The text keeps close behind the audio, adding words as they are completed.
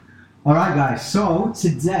All right, guys. So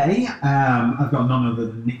today I've got none other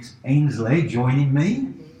than Nick Ainsley joining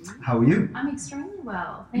me. How are you? I'm extremely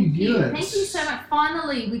well. Thank you. Good. Thank you so much.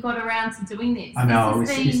 Finally, we got around to doing this. I know This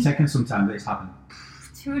has it's been taken some time, but it's happened.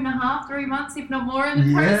 2.5, 3 months, if not more, in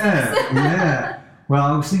the process. Yeah. Well,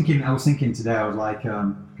 I was thinking today. I was like,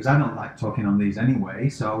 because I don't like talking on these anyway,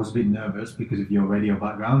 so I was a bit nervous because of your radio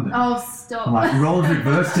background. And Oh, stop. I'm like, roles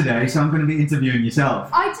reversed today, so I'm going to be interviewing yourself.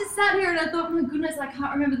 I just sat here and I thought, my goodness, I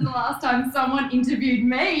can't remember the last time someone interviewed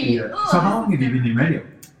me. Yeah. Ugh, So how long have you been in radio?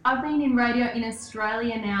 I've been in radio in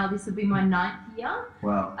Australia now. This will be my 9th year.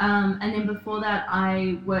 Wow. And then before that,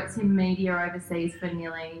 I worked in media overseas for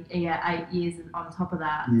nearly 8 years on top of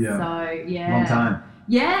that. Yeah. So, yeah. Long time.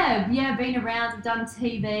 Yeah, been around. I've done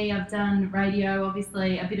TV, I've done radio,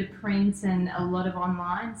 obviously, a bit of print and a lot of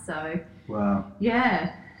online. So, Wow.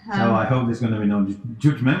 yeah. So I hope there's going to be no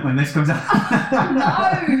judgment when this comes out.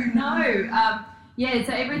 No. Yeah,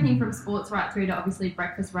 so everything from sports right through to obviously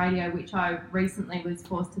breakfast radio, which I recently was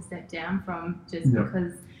forced to step down from just Yep.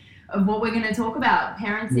 because of what we're going to talk about,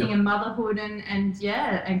 parenting Yep. and motherhood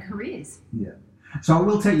and careers. Yeah. So I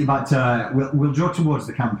will take you back to, we'll draw towards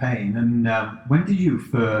the campaign. And when did you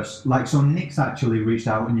first, so Nick's actually reached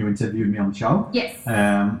out and you interviewed me on the show. Yes.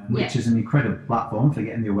 Which is an incredible platform for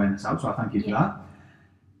getting the awareness out. So I thank you for that.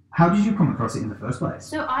 How did you come across it in the first place?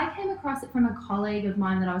 So I came across it from a colleague of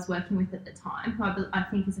mine that I was working with at the time, who I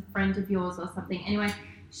think is a friend of yours or something. Anyway,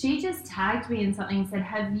 she just tagged me in something and said,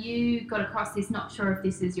 have you got across this? Not sure if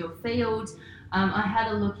this is your field. I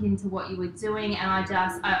had a look into what you were doing and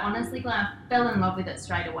I honestly, Glenn, I fell in love with it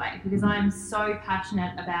straight away because I am so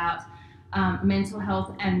passionate about mental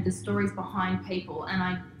health and the stories behind people.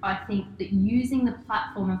 And I think that using the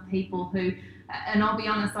platform of people who, and I'll be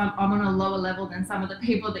honest, I'm on a lower level than some of the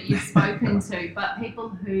people that you've spoken to, but people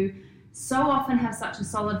who so often have such a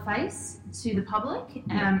solid face to the public,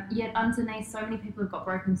 yet underneath so many people have got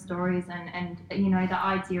broken stories and you know, the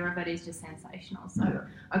idea of it is just sensational. So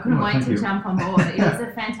I couldn't wait to jump on board. It is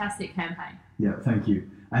a fantastic campaign. Yeah, thank you.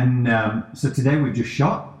 And so today we've just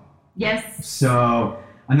shot. Yes. So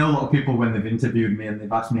I know a lot of people when they've interviewed me and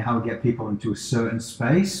they've asked me how to get people into a certain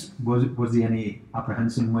space. Was there any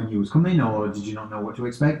apprehension when you was coming, or did you not know what to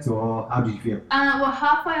expect, or how did you feel? Well,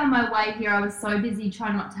 halfway on my way here, I was so busy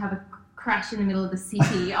trying not to have a crash in the middle of the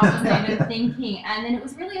city. I wasn't even thinking. And then it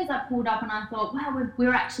was really as I pulled up and I thought, wow,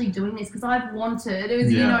 we're actually doing this because I've wanted. It was,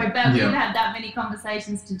 we've had that many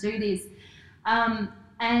conversations to do this.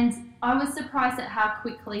 And I was surprised at how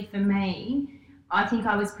quickly for me, I think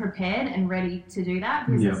I was prepared and ready to do that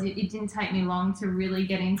because it didn't take me long to really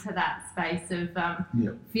get into that space of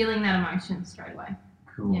feeling that emotion straight away.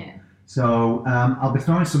 Cool. Yeah. So I'll be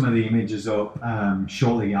throwing some of the images up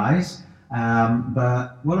shortly, guys.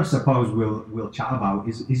 But what I suppose we'll chat about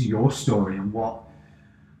is your story and what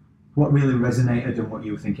really resonated and what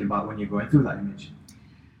you were thinking about when you're going through that image.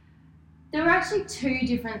 There were actually 2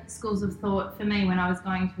 different schools of thought for me when I was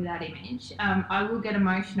going through that image. I will get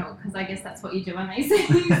emotional because I guess that's what you do on these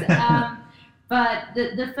things. But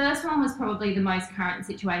the first one was probably the most current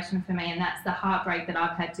situation for me, and that's the heartbreak that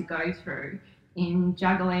I've had to go through in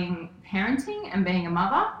juggling parenting and being a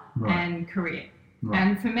mother and career. Right.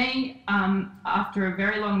 And for me, after a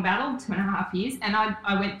very long battle, 2.5 years, and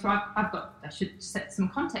I went through, I should set some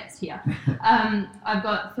context here. I've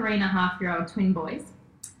got 3.5-year-old twin boys.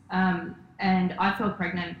 And I fell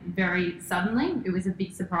pregnant very suddenly. It was a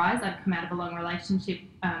big surprise. I'd come out of a long relationship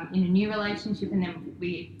in a new relationship, and then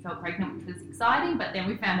we fell pregnant, which was exciting, but then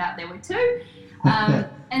we found out there were 2.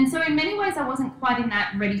 And so in many ways I wasn't quite in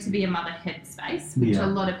that ready to be a mother headspace, which a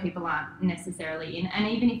lot of people aren't necessarily in. And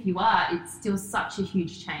even if you are, it's still such a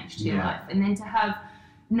huge change to your life. And then to have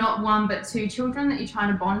not 1 but 2 children that you're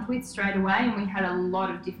trying to bond with straight away, and we had a lot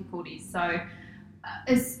of difficulties. So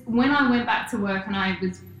when I went back to work, and I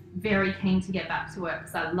was very keen to get back to work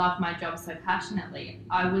because I love my job so passionately,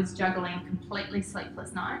 I was juggling completely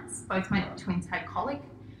sleepless nights. Both my twins had colic.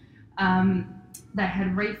 They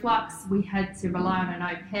had reflux. We had to rely on an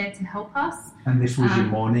au pair to help us. And this was your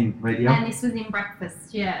morning radio? And this was in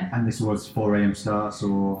breakfast, And this was 4 a.m. starts,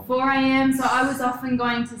 or? 4 a.m. So I was often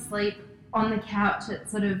going to sleep on the couch at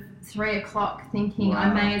sort of 3 o'clock thinking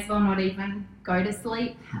I may as well not even go to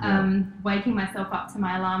sleep. Waking myself up to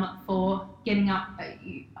my alarm at 4, getting up.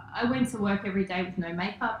 I went to work every day with no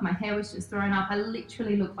makeup. My hair was just thrown up. I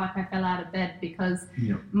literally looked like I fell out of bed because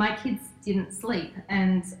my kids didn't sleep,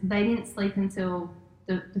 and they didn't sleep until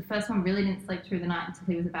the first one really didn't sleep through the night until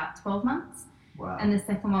he was about 12 months. Wow. And the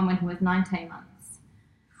second one when he was 19 months.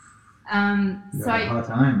 You had a hard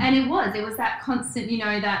time. And it was that constant,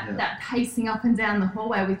 that pacing up and down the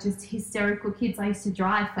hallway with just hysterical kids. I used to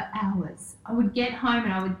drive for hours. I would get home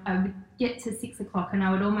and I would get to 6 o'clock and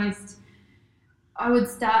I would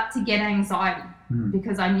start to get anxiety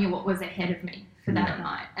because I knew what was ahead of me for that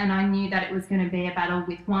night. And I knew that it was going to be a battle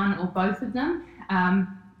with one or both of them.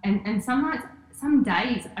 And some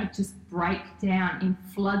days I just break down in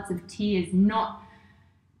floods of tears, not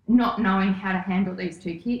knowing how to handle these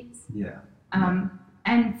two kids.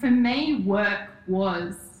 And for me, work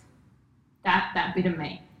was that bit of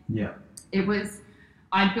me. It was,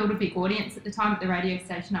 I'd built a big audience at the time at the radio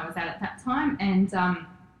station I was at that time, and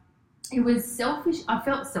it was selfish. I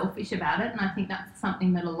felt selfish about it, and I think that's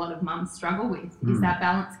something that a lot of mums struggle with, is that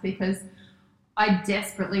balance, because I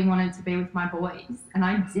desperately wanted to be with my boys and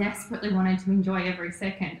I desperately wanted to enjoy every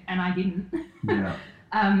second, and I didn't.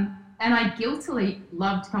 And I guiltily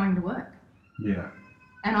loved going to work.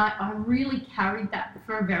 And I really carried that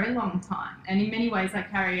for a very long time. And in many ways I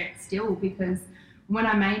carry it still, because when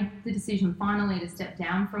I made the decision finally to step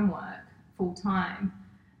down from work full time,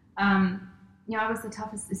 it was the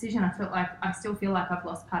toughest decision. I still feel like I've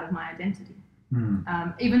lost part of my identity.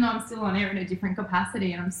 Even though I'm still on air in a different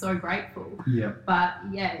capacity, and I'm so grateful. But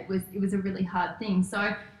it was a really hard thing.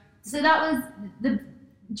 So that was the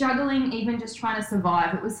juggling, even just trying to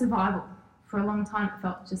survive. It was survival. For a long time it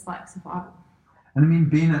felt just like survival. And I mean,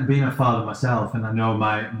 being a father myself, and I know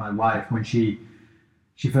my wife, when she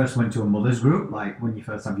first went to a mother's group, like when you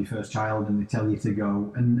first have your first child and they tell you to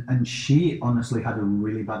go, and she honestly had a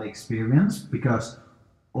really bad experience, because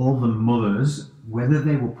all the mothers, whether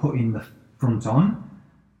they were putting the front on,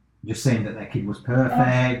 just saying that their kid was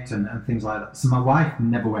perfect and things like that. So my wife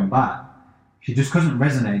never went back. She just couldn't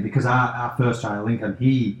resonate, because our first child, Lincoln,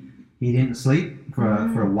 he didn't sleep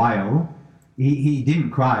for a while. He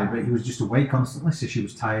didn't cry, but he was just awake constantly, so she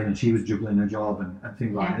was tired and she was juggling her job and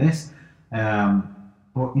things like this.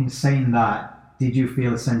 But in saying that, did you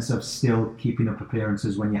feel a sense of still keeping up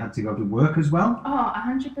appearances when you had to go to work as well? Oh,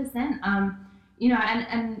 100%.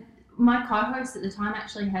 And my co-host at the time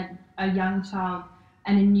actually had a young child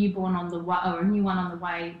and a newborn on the way, or a new one on the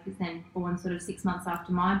way, who's then born sort of 6 months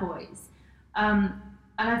after my boys. And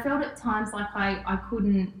I felt at times like I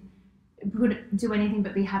couldn't do anything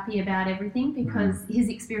but be happy about everything, because his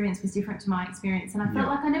experience was different to my experience, and I felt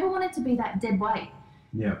like I never wanted to be that dead weight.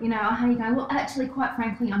 I had you going, well, actually, quite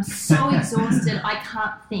frankly, I'm so exhausted, I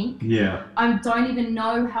can't think. I don't even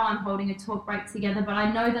know how I'm holding a talk break together, but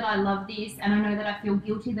I know that I love this, and I know that I feel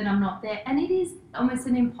guilty that I'm not there, and it is almost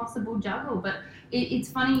an impossible juggle. But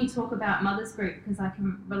it's funny you talk about mother's group, because I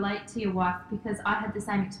can relate to your wife, because I had the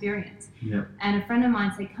same experience. And a friend of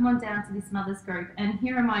mine said, come on down to this mother's group, and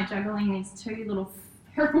here am I juggling these two little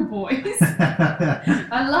feral boys.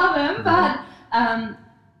 I love them, but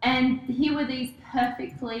and here were these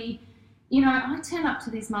perfectly, I turned up to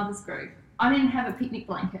this mother's group. I didn't have a picnic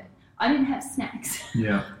blanket. I didn't have snacks.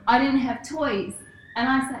 I didn't have toys. And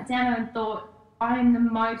I sat down and thought, I am the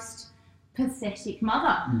most pathetic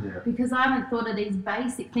mother, because I haven't thought of these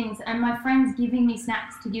basic things. And my friends giving me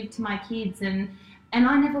snacks to give to my kids, and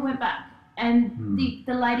I never went back. And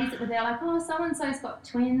the ladies that were there, like, oh, so-and-so's got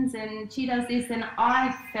twins and she does this. And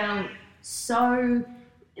I felt so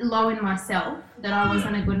low in myself that I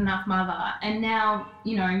wasn't a good enough mother. And now,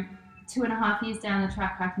 2.5 years down the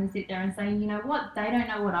track, I can sit there and say, you know what, they don't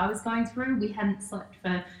know what I was going through. We hadn't slept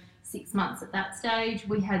for 6 months at that stage.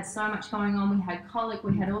 We had so much going on. We had colic.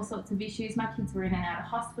 We had all sorts of issues. My kids were in and out of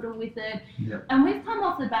hospital with it. And we've come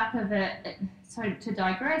off the back of it, so to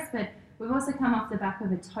digress, but we've also come off the back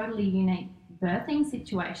of a totally unique birthing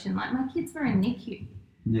situation. Like, my kids were in NICU.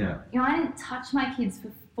 I didn't touch my kids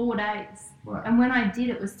for 4 days. And when I did,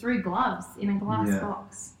 it was through gloves in a glass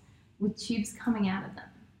box with tubes coming out of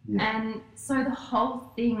them. And so the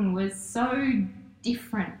whole thing was so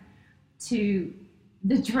different to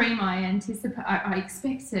the dream I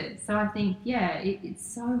expected. So I think,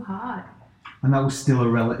 it's so hard. And that was still a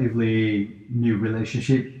relatively new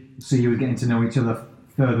relationship, so you were getting to know each other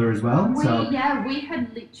further as well? We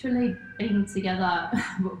had literally been together.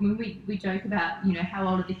 We joke about, how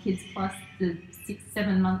old are the kids plus the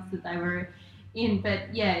 6-7 months that they were in. But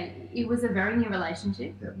it was a very new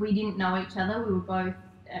relationship. We didn't know each other. We were both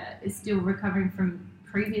still recovering from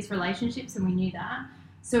previous relationships, and we knew that.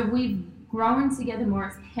 So we've grown together more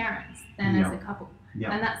as parents than as a couple.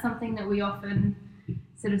 And that's something that we often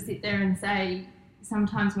sort of sit there and say,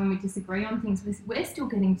 sometimes when we disagree on things, we're still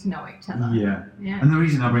getting to know each other. And the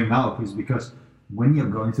reason I bring that up is because when you're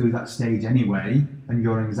going through that stage anyway, and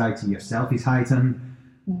your anxiety yourself is heightened,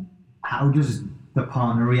 how does the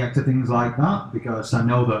partner react to things like that? Because I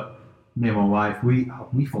know that me and my wife,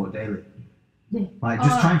 we fought daily. Yeah. Like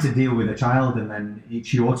just trying to deal with a child, and then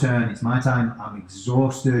it's your turn, it's my time. I'm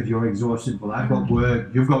exhausted. You're exhausted. Well, I've got work.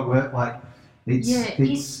 You've got work. Like it's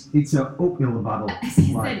an uphill battle. As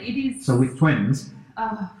you like, said, it is. So with twins.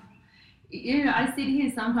 I sit here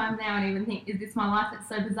sometimes now and even think, is this my life? It's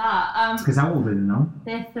so bizarre. Because how old are they now?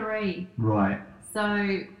 They're 3. Right.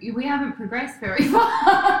 So we haven't progressed very far.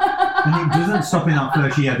 And it doesn't stop in that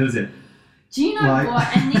first year, does it? Do you know what?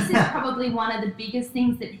 And this is probably one of the biggest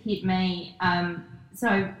things that hit me.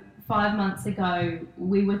 So 5 months ago,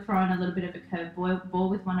 we were throwing a little bit of a curveball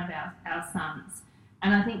with one of our sons.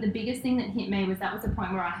 And I think the biggest thing that hit me was that was the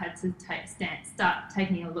point where I had to start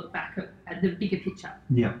taking a look back at the bigger picture.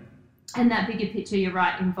 Yeah. And that bigger picture, you're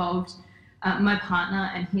right, involved my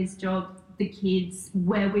partner and his job, the kids,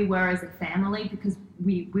 where we were as a family, because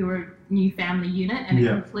we were a new family unit and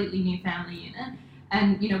a completely new family unit.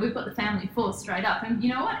 And, you know, we've got the family force straight up. And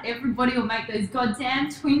you know what? Everybody will make those goddamn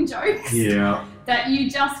twin jokes that you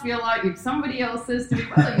just feel like if somebody else says to me,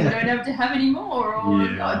 well, you don't have to have any more, or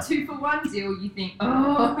a 2-for-1 deal, you think,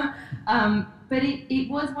 oh. But it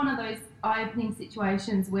was one of those eye-opening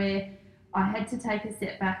situations where I had to take a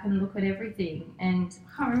step back and look at everything. And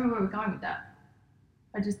I can't remember where we're going with that.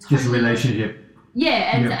 Just a relationship.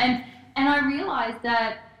 Yeah, and I realised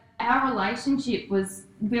that our relationship was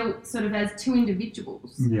built sort of as two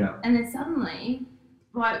individuals. Yeah. And then suddenly,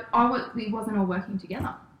 like, we wasn't all working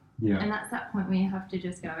together. Yeah. And that's that point where you have to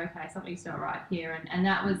just go, okay, something's not right here. And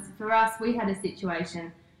that was, for us, we had a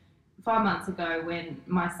situation 5 months ago when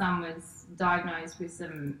my son was diagnosed with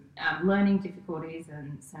some learning difficulties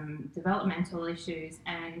and some developmental issues.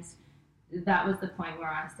 And that was the point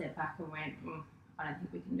where I stepped back and went, I don't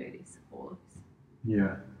think we can do this, all of this.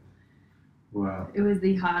 Yeah. Wow. It was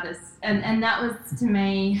the hardest. And that was, to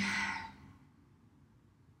me,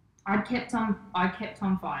 I kept on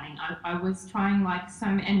fighting. I was trying like so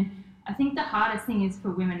many, and I think the hardest thing is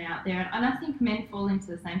for women out there, and I think men fall into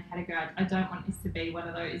the same category. I don't want this to be one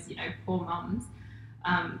of those, you know, poor mums.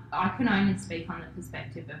 I can only speak on the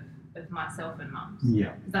perspective of myself and mums.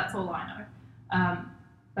 Yeah. Because that's all I know.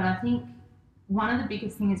 But I think one of the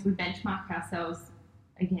biggest things is we benchmark ourselves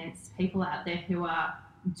against people out there who are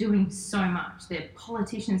doing so much. They're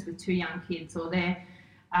politicians with 2 young kids, or they're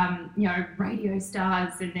you know, radio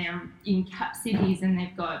stars, and they're in cap cities and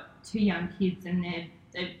they've got 2 young kids, and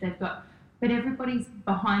they've got, but everybody's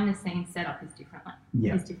behind the scenes setup is different.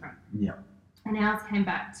 Is different. Yeah. And ours came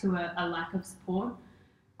back to a lack of support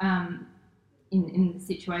in the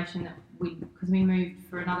situation that because we moved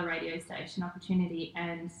for another radio station opportunity,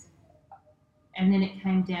 and then it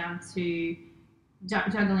came down to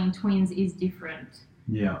juggling twins is different.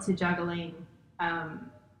 Yeah. To juggling,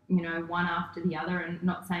 you know, one after the other, and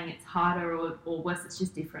not saying it's harder or worse, it's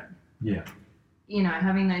just different. Yeah. You know,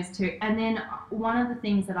 having those 2. And then one of the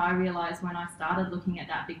things that I realised when I started looking at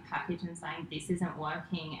that big package and saying this isn't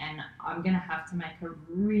working and I'm going to have to make a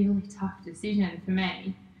really tough decision for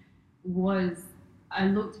me, was I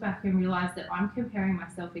looked back and realised that I'm comparing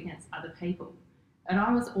myself against other people. And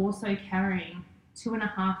I was also carrying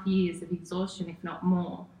 2.5 years of exhaustion, if not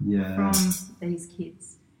more, from these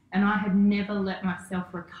kids. And I had never let myself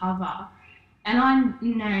recover. And I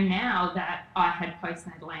know now that I had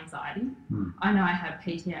postnatal anxiety. I know I had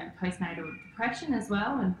postnatal depression as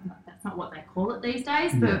well, and that's not what they call it these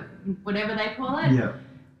days, but whatever they call it. Yeah.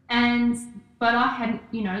 But I had,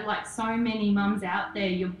 you know, like so many mums out there,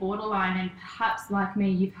 you're borderline, and perhaps like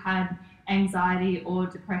me, you've had anxiety or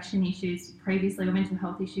depression issues previously, or mental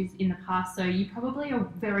health issues in the past, so you probably are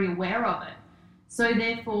very aware of it. So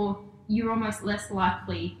therefore, you're almost less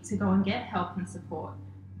likely to go and get help and support,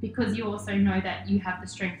 because you also know that you have the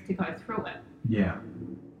strength to go through it. Yeah.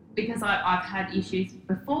 Because I've had issues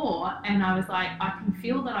before, and I was like, I can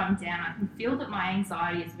feel that I'm down, I can feel that my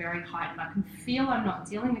anxiety is very heightened, I can feel I'm not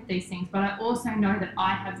dealing with these things, but I also know that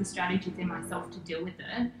I have the strategies in myself to deal with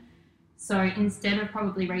it. So instead of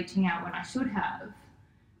probably reaching out when I should have,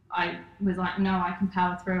 I was like, no, I can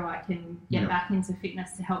power through, I can get back into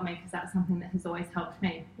fitness to help me, because that's something that has always helped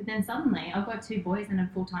me. But then suddenly I've got 2 boys and a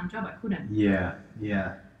full-time job, I couldn't. Yeah.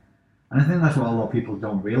 And I think that's what a lot of people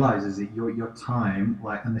don't realise, is that your time,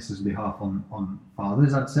 like, and this is behalf on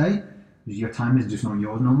fathers, I'd say, is your time is just not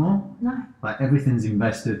yours no more. No. Like, everything's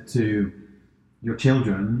invested to your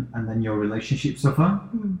children, and then your relationships suffer.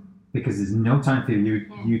 Because there's no time for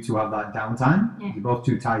you to have that downtime. You're both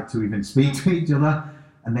too tired to even speak to each other,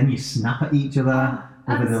 and then you snap at each other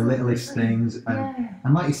over the littlest things.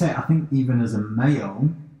 And like you say, I think even as a male,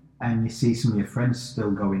 and you see some of your friends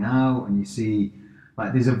still going out, and you see,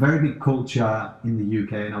 like, there's a very big culture in the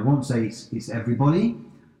UK, and I won't say it's everybody,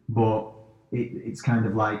 but it's kind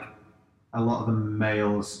of like a lot of the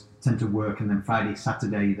males tend to work, and then Friday,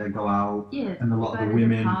 Saturday they go out, Yeah, and a lot of the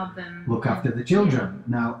women look after the children.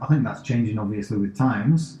 Now, I think that's changing obviously with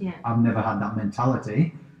times. Yeah. I've never had that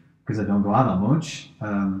mentality because I don't go out that much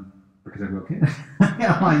because I've got kids.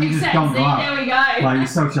 Like, you just don't go out. There we go. Like, your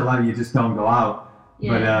social life, you just don't go out.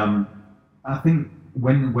 Yeah. But I think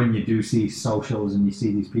when you do see socials and you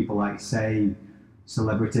see these people like, say,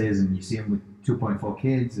 celebrities, and you see them with 2.4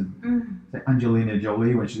 kids, and say Angelina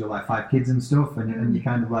Jolie when she's got like 5 kids and stuff, and you're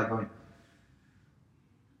kind of like going,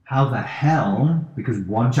 how the hell? Because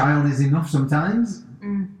one child is enough sometimes.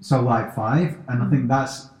 So like 5, and I think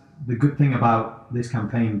that's the good thing about this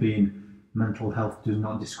campaign being mental health does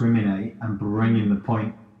not discriminate, and bringing the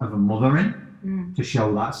point of a mother in to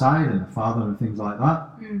show that side, and a father and things like that.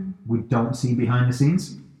 We don't see behind the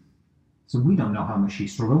scenes, so we don't know how much she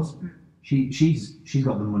struggles. She's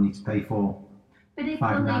got the money to pay for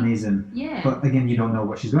 5 nannies, but again, you don't know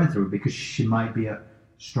what she's going through, because she might be a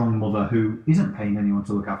strong mother who isn't paying anyone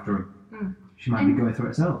to look after her. She might be going through it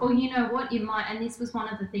herself. Or you know what, it might, and this was one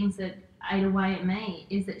of the things that ate away at me,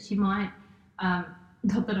 is that she might,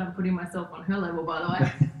 not that I'm putting myself on her level, by the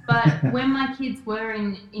way, but when my kids were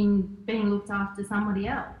in being looked after somebody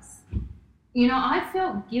else, you know, I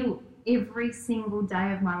felt guilt every single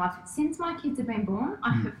day of my life. Since my kids have been born,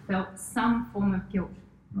 I have felt some form of guilt.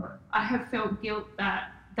 Right. I have felt guilt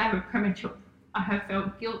that they were premature. I have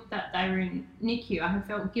felt guilt that they were in NICU. I have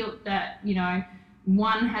felt guilt that, you know,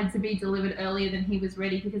 one had to be delivered earlier than he was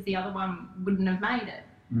ready because the other one wouldn't have made it.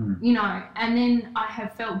 You know, and then I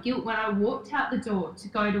have felt guilt when I walked out the door to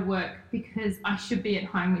go to work because I should be at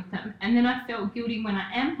home with them. And then I felt guilty when I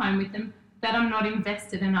am home with them that I'm not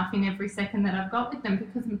invested enough in every second that I've got with them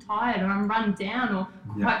because I'm tired or I'm run down, or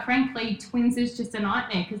quite frankly, twins is just a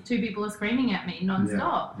nightmare because 2 people are screaming at me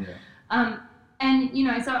non-stop. And, you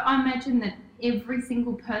know, so I imagine that every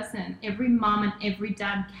single person, every mum and every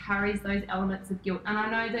dad carries those elements of guilt. And I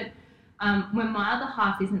know that when my other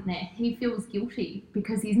half isn't there, he feels guilty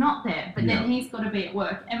because he's not there, but then he's got to be at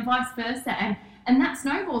work, and vice versa. And that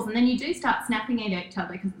snowballs, and then you do start snapping at each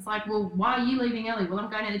other because it's like, well, why are you leaving early? Well, I'm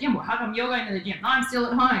going to the gym. Well, how come you're going to the gym? I'm still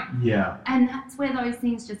at home. Yeah. And that's where those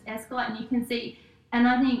things just escalate, and you can see. And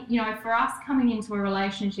I think, you know, for us coming into a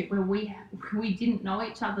relationship where we didn't know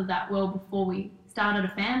each other that well before we started a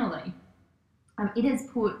family, it has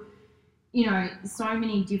put, you know, so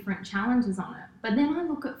many different challenges on it. But then I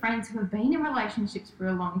look at friends who have been in relationships for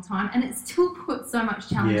a long time, and it still puts so much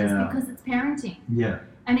challenges because it's parenting. Yeah.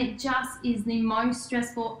 And it just is the most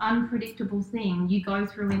stressful, unpredictable thing you go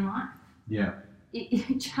through in life. Yeah.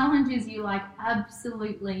 It challenges you like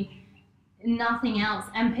absolutely nothing else.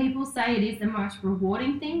 And people say it is the most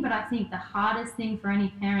rewarding thing, but I think the hardest thing for any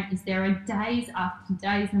parent is there are days after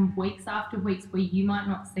days and weeks after weeks where you might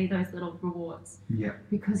not see those little rewards. Yeah.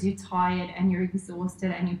 Because you're tired and you're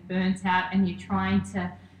exhausted and you're burnt out and you're trying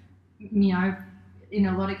to, you know, in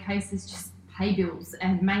a lot of cases just pay bills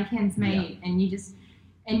and make ends meet, and you just...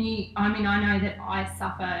 I mean, I know that I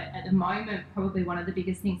suffer at the moment, probably one of the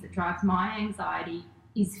biggest things that drives my anxiety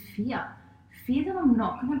is fear. Fear that I'm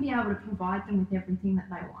not going to be able to provide them with everything that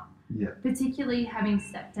they want. Yeah. Particularly having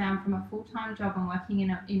stepped down from a full-time job and working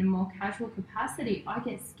in a more casual capacity, I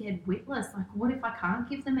get scared witless. Like, what if I can't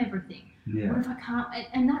give them everything? Yeah. What if I can't?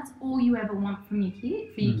 And that's all you ever want from your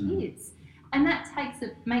kid, for your kids. And that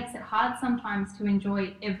makes it hard sometimes to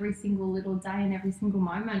enjoy every single little day and every single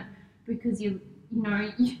moment, because you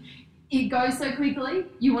know, it goes so quickly.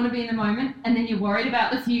 You want to be in the moment, and then you're worried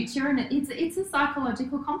about the future, and it's a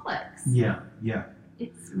psychological complex. Yeah.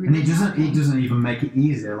 It's really and it doesn't even make it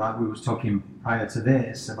easier. Like we was talking prior to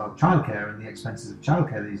this about childcare and the expenses of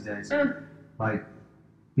childcare these days. Like,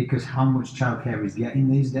 because how much childcare is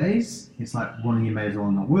getting these days, it's like one of you may as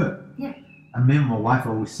well not work. Yeah. And me and my wife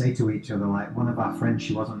always say to each other, like, one of our friends,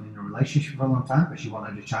 she wasn't in a relationship for a long time, but she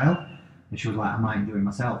wanted a child, and she was like, I might do it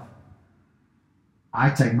myself. I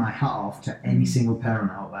take my hat off to any single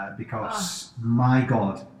parent out there, because my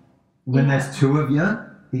God, when there's 2 of you,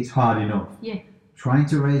 it's hard enough. Yeah. Trying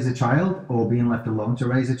to raise a child or being left alone to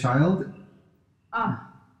raise a child,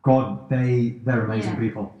 God, they're amazing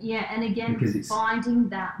people. Yeah, and again, finding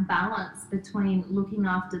that balance between looking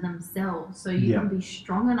after themselves so you can be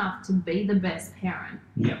strong enough to be the best parent.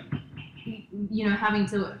 Yeah. You know, having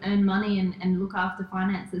to earn money and look after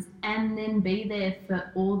finances, and then be there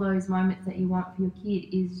for all those moments that you want for your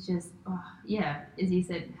kid is just, as you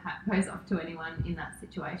said, goes off to anyone in that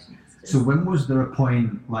situation. So when was there a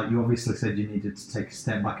point, like you obviously said you needed to take a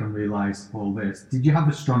step back and realise all this. Did you have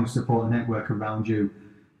a strong support network around you?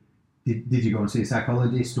 Did you go and see a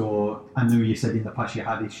psychologist, or I know you said in the past you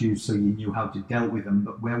had issues so you knew how to deal with them,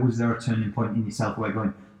 but where was there a turning point in yourself where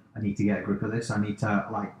going, I need to get a grip of this. I need to,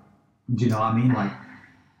 like, do you know what I mean? Like,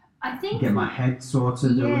 I think get my head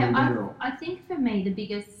sorted a little bit. Or... I think for me the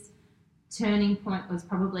biggest turning point was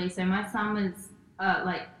probably, so my son was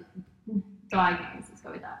like diagnosed, let's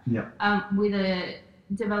go with that,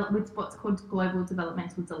 with what's called global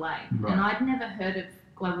developmental delay. Right. And I'd never heard of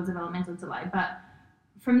global developmental delay, but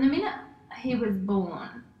from the minute he was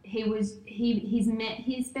born, he's met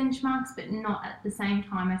his benchmarks, but not at the same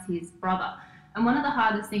time as his brother. And one of the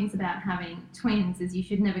hardest things about having twins is you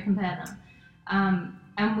should never compare them.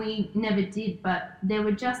 And we never did, but there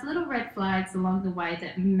were just little red flags along the way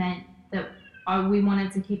that meant that we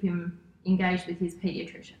wanted to keep him engaged with his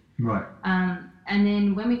paediatrician. Right. And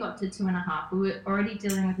then when we got to 2.5, we were already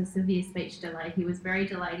dealing with a severe speech delay. He was very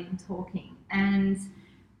delayed in talking. And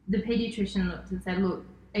the paediatrician looked and said, look,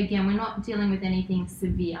 again, we're not dealing with anything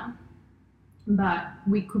severe, but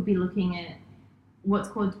we could be looking at what's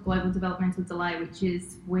called global developmental delay, which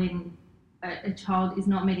is when a child is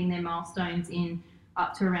not meeting their milestones in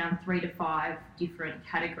up to around 3 to 5 different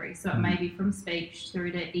categories. So it may be from speech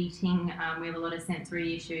through to eating. We have a lot of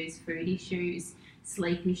sensory issues, food issues,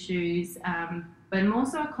 sleep issues, but more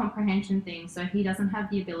so a comprehension thing. So he doesn't have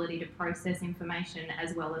the ability to process information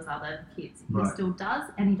as well as other kids. He still does,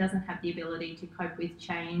 and he doesn't have the ability to cope with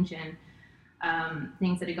change and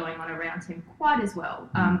things that are going on around him quite as well.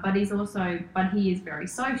 But he is very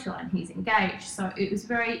social and he's engaged. So it's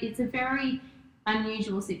a very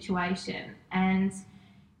unusual situation. And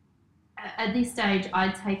at this stage,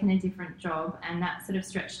 I'd taken a different job, and that sort of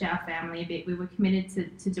stretched our family a bit. We were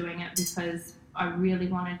committed to doing it because I really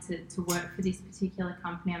wanted to work for this particular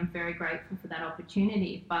company. I'm very grateful for that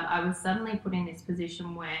opportunity. But I was suddenly put in this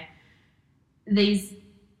position where these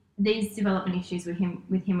development issues with him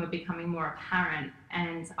were becoming more apparent,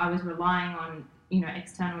 and I was relying on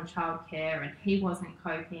external childcare, and he wasn't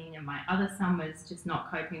coping, and my other son was just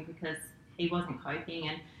not coping because he wasn't coping,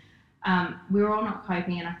 and we were all not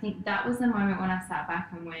coping. And I think that was the moment when I sat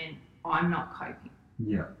back and went, I'm not coping.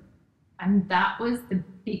 Yeah. And that was the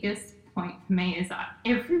biggest point for me, is that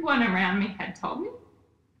everyone around me had told me,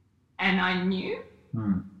 and I knew,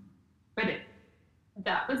 but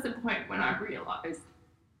that was the point when I realised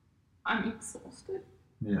I'm exhausted,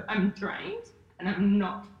 I'm drained, and I'm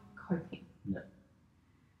not coping. Yeah.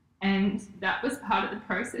 And that was part of the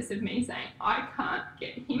process of me saying, I can't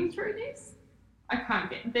get him through this, I can't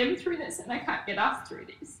get them through this, and I can't get us through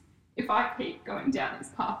this if I keep going down this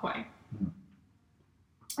pathway.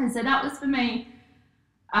 And so that was for me,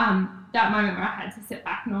 that moment where I had to sit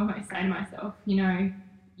back and almost say to myself,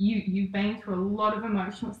 you've been through a lot of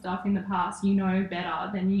emotional stuff in the past, you know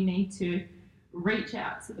better, then you need to reach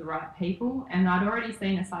out to the right people. And I'd already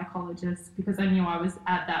seen a psychologist because I knew I was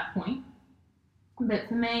at that point. But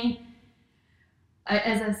for me,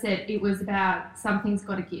 as I said, it was about something's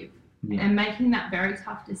got to give. And making that very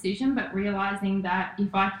tough decision, but realising that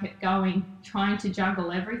if I kept going, trying to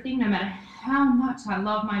juggle everything, no matter how much I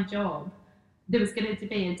love my job, there was going to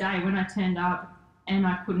be a day when I turned up and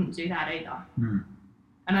I couldn't do that either.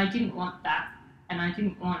 And I didn't want that. And I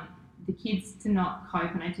didn't want the kids to not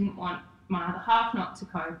cope, and I didn't want my other half not to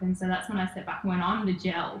cope. And so that's when I stepped back, when I'm the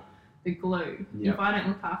gel, the glue, if I don't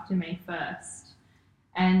look after me first.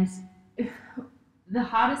 And the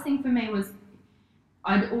hardest thing for me was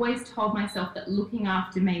I'd always told myself that looking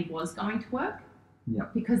after me was going to work,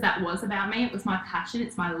 because that was about me. It was my passion,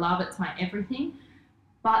 it's my love, it's my everything.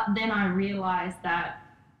 But then I realised that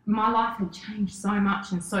my life had changed so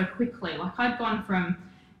much and so quickly. Like, I'd gone from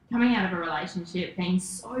coming out of a relationship, being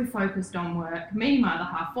so focused on work, meeting my other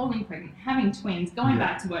half, falling pregnant, having twins, going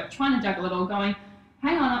back to work, trying to juggle it all, going,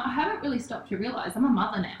 hang on, I haven't really stopped to realise I'm a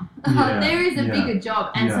mother now. There is a bigger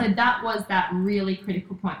job. And so that was that really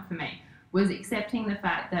critical point for me, was accepting the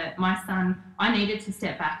fact that my son, I needed to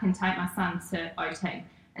step back and take my son to OT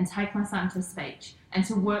and take my son to speech, and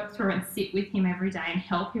to work through and sit with him every day and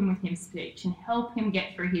help him with his speech and help him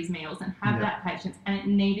get through his meals and have that patience. And it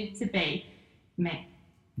needed to be me.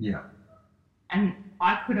 Yeah. And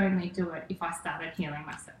I could only do it if I started healing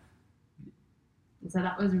myself. And so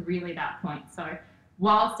that was really that point. So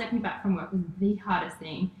while stepping back from work was the hardest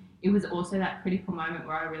thing, it was also that critical moment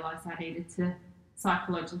where I realised I needed to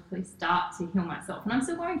psychologically start to heal myself. And I'm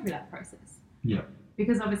still going through that process. Yeah.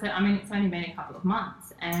 Because obviously, it's only been a couple of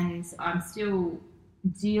months, and I'm still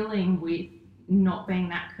dealing with not being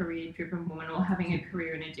that career-driven woman, or having a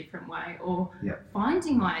career in a different way, or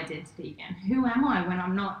finding my identity again. Who am I when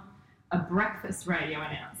I'm not a breakfast radio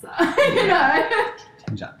announcer?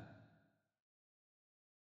 Change that.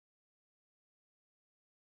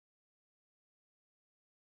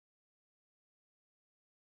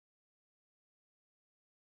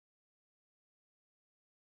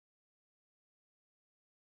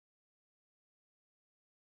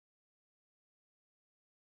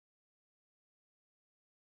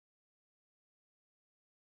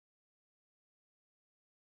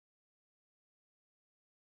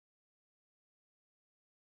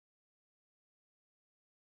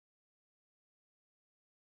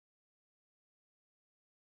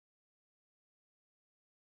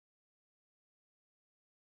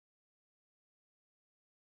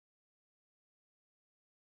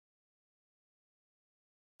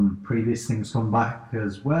 previous things come back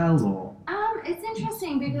as well, or? It's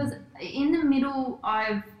interesting because in the middle,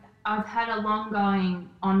 I've had a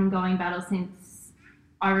ongoing battle since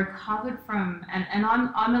I recovered from, and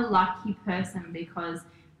I'm a lucky person because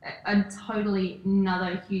a totally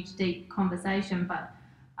another huge deep conversation, but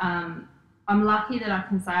I'm lucky that I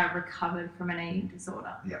can say I've recovered from an eating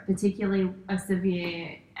disorder, particularly as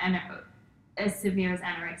severe as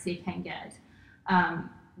anorexia can get,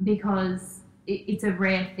 because it's a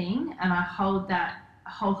rare thing, and I hold that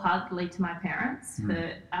wholeheartedly to my parents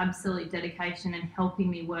for absolute dedication and helping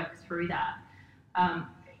me work through that,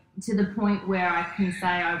 to the point where I can say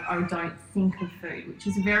I don't think of food, which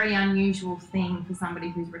is a very unusual thing for somebody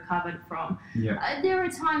who's recovered from. There are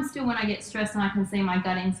times still when I get stressed and I can see my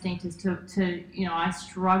gut instinct is to I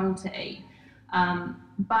struggle to eat,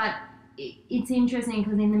 but it's interesting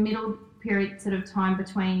because in the middle period sort of time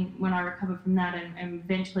between when I recovered from that and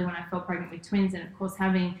eventually when I fell pregnant with twins, and of course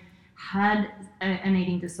having had an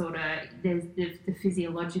eating disorder, there's the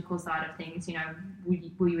physiological side of things,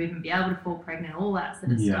 will you even be able to fall pregnant, all that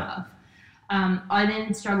sort of stuff. I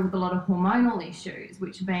then struggled with a lot of hormonal issues,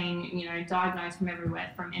 which have been, diagnosed from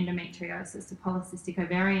everywhere, from endometriosis to polycystic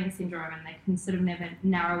ovarian syndrome, and they can sort of never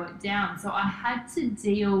narrow it down. So I had to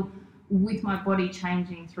deal with my body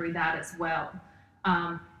changing through that as well.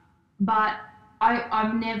 But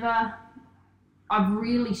I've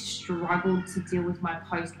really struggled to deal with my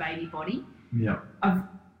post-baby body.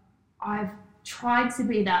 I've tried to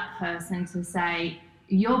be that person to say,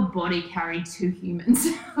 your body carried two humans.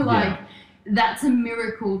 That's a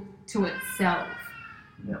miracle to itself.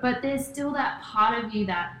 But there's still that part of you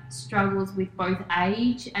that struggles with both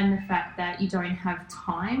age and the fact that you don't have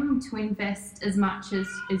time to invest as much as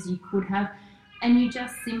you could have. And you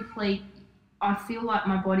just simply, I feel like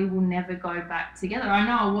my body will never go back together. I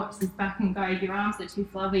know I'll watch this back and go, your arms are too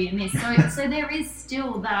flabby and this. So there is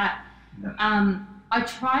still that, I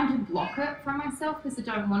try to block it from myself because I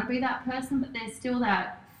don't want to be that person, but there's still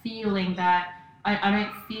that feeling that I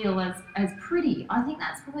don't feel as pretty. I think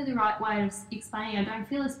that's probably the right way of explaining it. I don't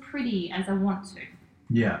feel as pretty as I want to.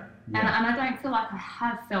 And I don't feel like I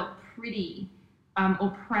have felt pretty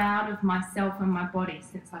or proud of myself and my body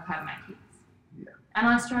since I've had my kids. And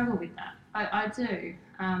I struggle with that. I do.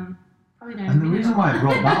 Probably don't. And the reason why I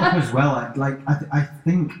brought that up as well, I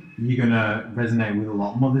think you're going to resonate with a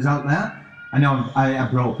lot of mothers out there. I know I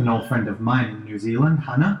brought up an old friend of mine in New Zealand,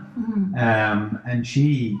 Hannah, and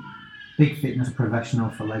she, big fitness professional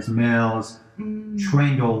for Les Mills,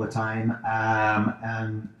 trained all the time,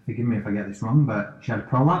 and forgive me if I get this wrong, but she had a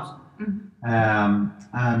prolapse,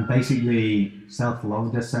 and basically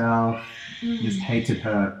self-loved herself, just hated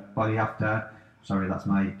her body after. Sorry, that's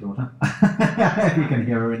my daughter. If you can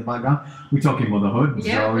hear her in the background. We're talking motherhood,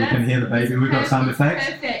 so you can hear the baby. We've got sound effects.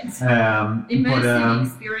 Perfect. Immersive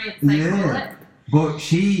experience, they call it. But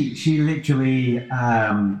she literally, I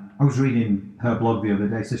was reading her blog the other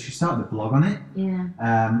day, so she started a blog on it.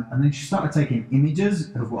 And then she started taking images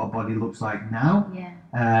of what her body looks like now.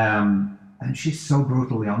 And she's so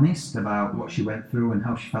brutally honest about what she went through and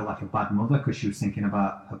how she felt like a bad mother because she was thinking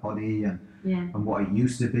about her body and what it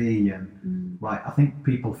used to be. And I think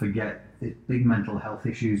people forget the big mental health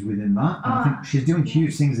issues within that. And I think she's doing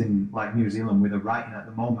huge things in New Zealand with her writing at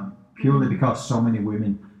the moment, purely because so many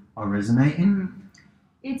women are resonating.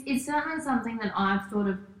 It's certainly something that I've thought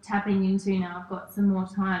of tapping into now. I've got some more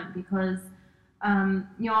time because,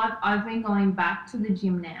 I've been going back to the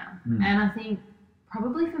gym now, and I think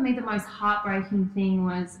probably for me the most heartbreaking thing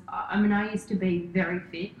was, I used to be very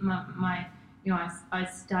fit. I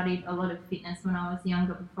studied a lot of fitness when I was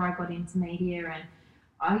younger before I got into media, and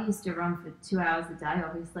I used to run for 2 hours a day,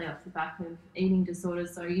 obviously off the back of eating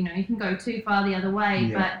disorders. So, you can go too far the other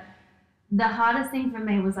way. But the hardest thing for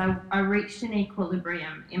me was I reached an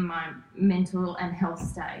equilibrium in my mental and health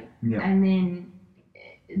state. And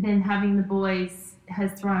then having the boys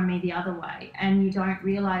has thrown me the other way. And you don't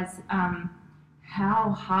realise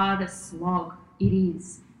how hard a slog it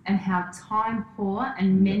is and how time poor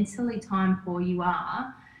and mentally time poor you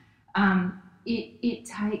are. It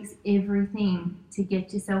takes everything to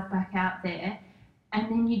get yourself back out there, and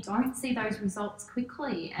then you don't see those results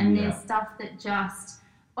quickly, and there's stuff that just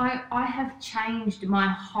I have changed my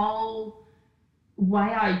whole way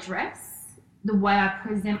I dress, the way I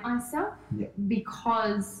present myself,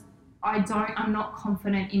 because I'm not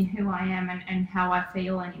confident in who I am and how I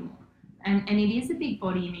feel anymore. And it is a big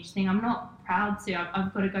body image thing. I'm not proud to.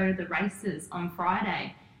 I've got to go to the races on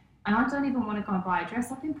Friday, and I don't even want to go and buy a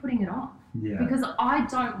dress. I've been putting it off because I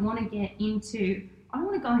don't want to go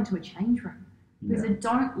into a change room because I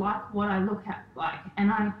don't like what I look at like.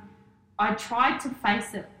 And I tried to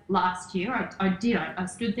face it last year. I did. I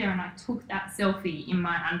stood there and I took that selfie in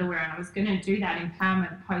my underwear, and I was going to do that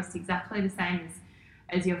empowerment post exactly the same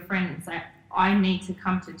as your friend and say, I need to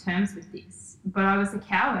come to terms with this. But I was a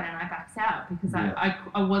coward and I backed out because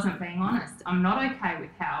I wasn't being honest. I'm not okay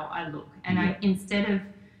with how I look. And I instead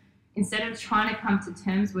of trying to come to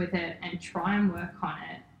terms with it and try and work on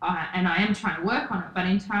it, and I am trying to work on it, but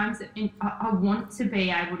in terms of, I want to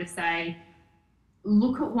be able to say,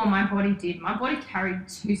 look at what my body did. My body carried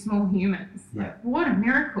 2 small humans. Yeah. What a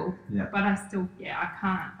miracle. Yeah. But I still,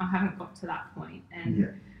 I haven't got to that point.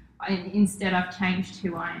 And instead I've changed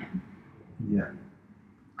who I am. Yeah.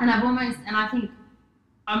 And I think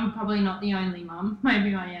I'm probably not the only mum,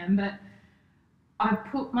 maybe I am, but I've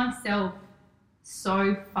put myself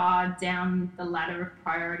so far down the ladder of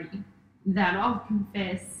priority that I'll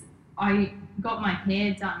confess I got my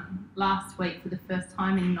hair done last week for the first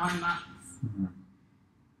time in 9 months. Mm-hmm.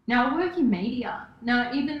 Now I work in media.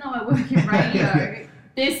 Now even though I work in radio,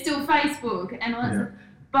 there's still Facebook and all that stuff.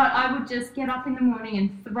 But I would just get up in the morning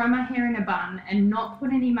and throw my hair in a bun and not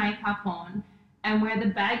put any makeup on and wear the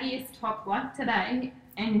baggiest top like today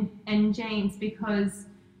and jeans because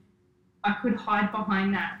I could hide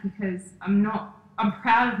behind that because I'm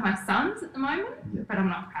proud of my sons at the moment, but I'm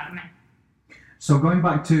not proud of me. So going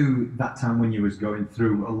back to that time when you was going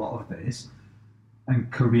through a lot of this and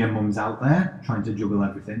career mums out there trying to juggle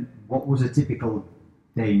everything, what was a typical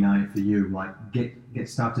day night for you? Like get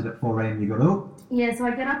started at 4 a.m. you got up? Yeah, so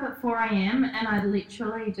I get up at 4 a.m. and I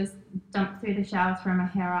literally just dump through the shower, throw my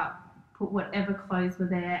hair up, put whatever clothes were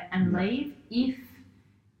there and leave.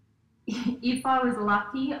 If I was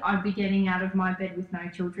lucky, I'd be getting out of my bed with no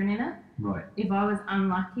children in it. Right. If I was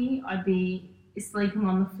unlucky, I'd be sleeping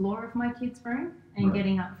on the floor of my kids' room and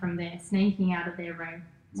getting up from there, sneaking out of their room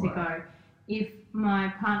to go. If my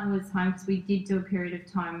partner was home, because we did do a period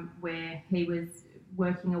of time where he was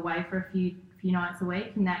working away for a few nights a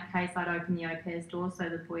week, in that case I'd open the au pair's door so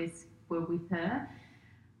the boys were with her.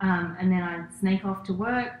 And then I'd sneak off to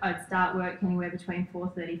work. I'd start work anywhere between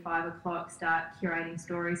 4:30, 5 o'clock, start curating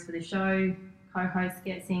stories for the show. Co-host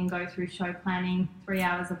gets in, go through show planning, 3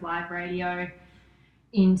 hours of live radio,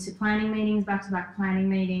 into planning meetings, back-to-back planning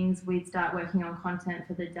meetings. We'd start working on content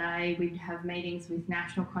for the day. We'd have meetings with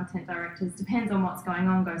national content directors. Depends on what's going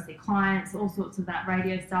on, go see clients, all sorts of that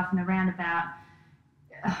radio stuff. And around about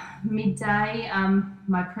midday,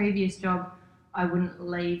 my previous job, I wouldn't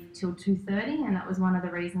leave till 2:30, and that was one of the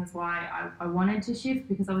reasons why I wanted to shift,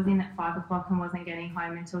 because I was in at 5 o'clock and wasn't getting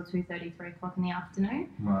home until 2:30, 3 o'clock in the afternoon.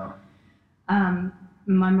 Wow.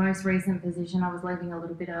 My most recent position, I was leaving a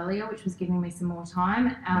little bit earlier, which was giving me some more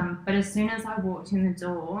time. But as soon as I walked in the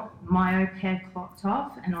door, my au pair clocked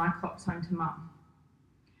off and I clocked home to mum.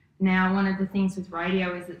 Now, one of the things with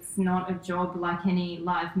radio is it's not a job like any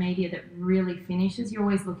live media that really finishes. You're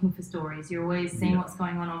always looking for stories. You're always seeing what's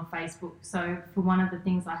going on Facebook. So for one of the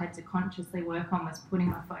things I had to consciously work on was putting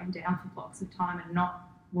my phone down for blocks of time and not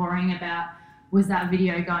worrying about, was that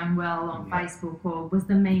video going well on Facebook, or was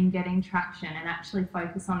the meme getting traction, and actually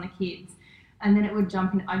focus on the kids. And then it would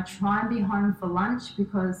jump in. I'd try and be home for lunch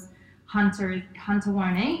because Hunter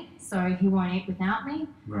won't eat, so he won't eat without me.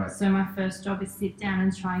 Right. So my first job is sit down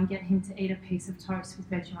and try and get him to eat a piece of toast with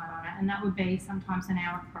Vegemite on it, and that would be sometimes an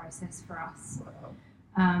hour process for us.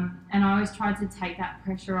 Wow. And I always tried to take that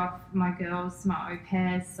pressure off my girls, my au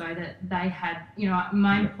pairs, so that they had,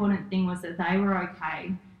 my important thing was that they were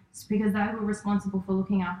okay, because they were responsible for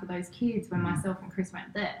looking after those kids when myself and Chris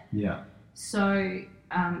weren't there. Yeah. So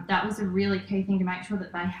that was a really key thing, to make sure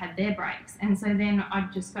that they had their breaks. And so then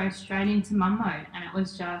I'd just go straight into mum mode, and it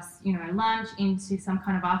was just, lunch into some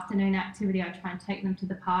kind of afternoon activity. I'd try and take them to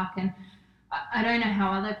the park, and I don't know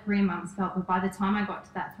how other career mums felt, but by the time I got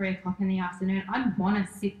to that 3 o'clock in the afternoon, I'd want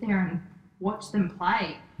to sit there and watch them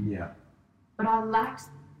play. Yeah. But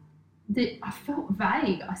I felt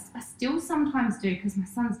vague. I still sometimes do, because my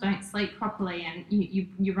sons don't sleep properly, and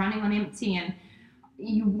you're running on empty, and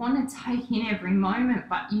you want to take in every moment,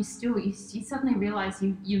 but you suddenly realise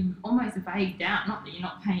you've almost vagued out. Not that you're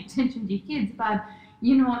not paying attention to your kids, but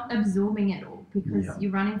you're not absorbing it all because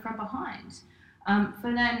you're running from behind.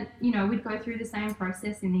 So then, we'd go through the same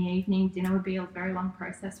process in the evening. Dinner would be a very long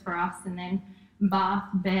process for us, and then bath,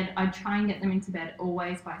 bed. I'd try and get them into bed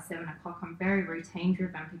always by 7 o'clock. I'm very routine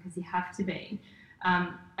driven because you have to be.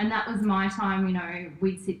 And that was my time.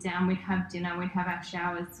 We'd sit down, we'd have dinner, we'd have our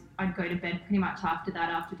showers. I'd go to bed pretty much after that,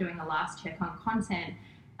 after doing a last check on content.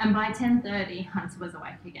 And by 10:30, Hunter was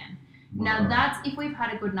awake again. Wow. Now that's if we've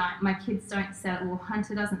had a good night. My kids don't settle.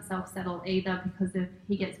 Hunter doesn't self-settle either because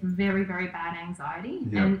he gets very, very bad anxiety.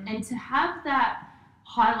 Yep. And to have that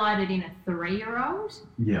highlighted in a 3-year-old.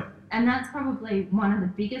 Yeah. And that's probably one of the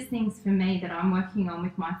biggest things for me that I'm working on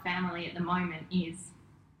with my family at the moment is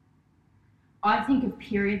I think of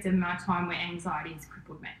periods of my time where anxiety has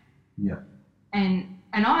crippled me. Yeah. And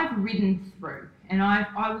I've ridden through, and I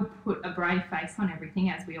would put a brave face on everything,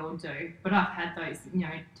 as we all do, but I've had those,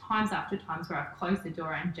 times after times where I've closed the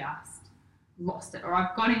door and just lost it, or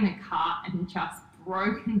I've got in the car and just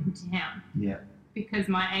broken down. Yeah. Because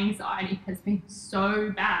my anxiety has been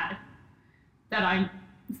so bad that I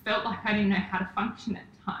felt like I didn't know how to function at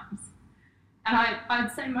times. And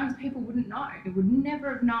I'd say most people wouldn't know. They would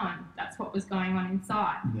never have known that's what was going on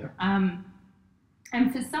inside. Yeah.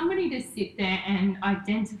 And for somebody to sit there and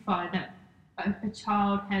identify that a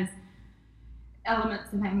child has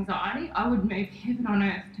elements of anxiety, I would move heaven on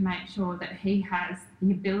earth to make sure that he has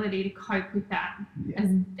the ability to cope with that as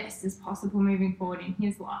best as possible moving forward in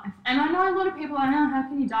his life. And I know a lot of people are, how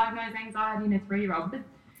can you diagnose anxiety in a 3-year-old? But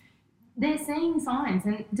they're seeing signs,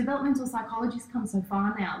 and developmental psychologists come so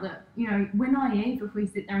far now that, we're naive if we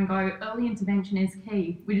sit there and go, early intervention is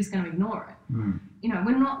key, we're just going to ignore it.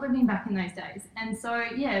 We're not living back in those days. And so,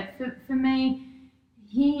 for me,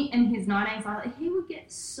 he and his night anxiety, he would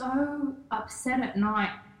get so upset at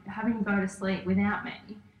night having to go to sleep without me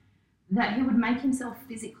that he would make himself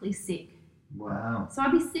physically sick. Wow. So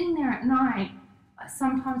I'd be sitting there at night,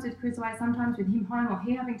 sometimes with Chris away, sometimes with him home, or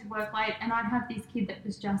he having to work late, and I'd have this kid that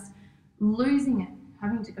was just losing it,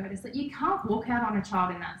 having to go to sleep. You can't walk out on a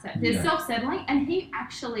child in that set. They're self-settling, and he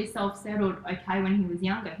actually self-settled okay when he was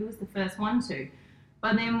younger. He was the first one to.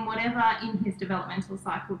 But then whatever in his developmental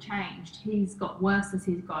cycle changed, he's got worse as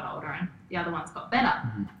he's got older, and the other one's got better.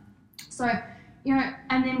 So,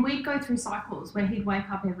 and then we'd go through cycles where he'd wake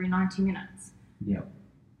up every 90 minutes. Yep.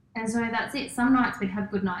 And so that's it. Some nights we'd have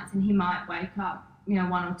good nights and he might wake up,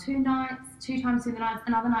 1 or 2 nights, 2 times through the nights,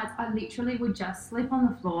 and other nights I literally would just sleep on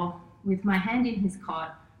the floor with my hand in his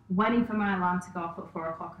cot, waiting for my alarm to go off at 4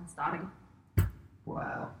 o'clock and start again.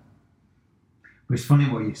 Wow. But it's funny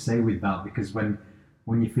what you say with that, because when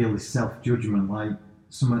you feel this self-judgment, like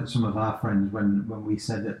some of our friends, when we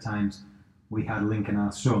said at times we had Lincoln,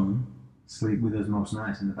 our son, sleep with us most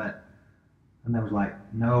nights in the bed, and they was like,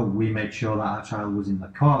 no, we made sure that our child was in the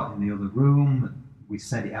cot, in the other room, we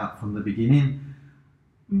set it out from the beginning,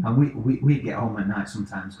 and we'd get home at night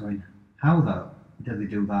sometimes going, how though did they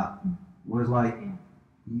do that? It was like,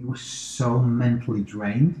 you were so mentally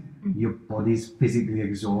drained, your body's physically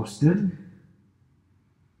exhausted.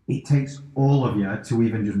 It takes all of you to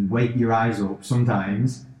even just wake your eyes up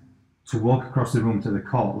sometimes to walk across the room to the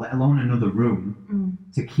cot, let alone another room.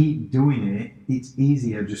 To keep doing it, it's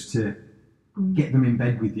easier just to get them in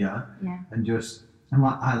bed with you and just, and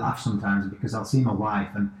like, I laugh sometimes because I'll see my wife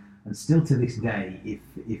and still to this day,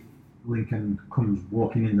 if Lincoln comes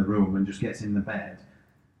walking in the room and just gets in the bed,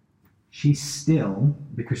 she still,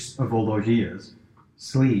 because of all those years,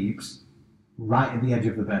 sleeps right at the edge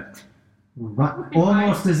of the bed. Right,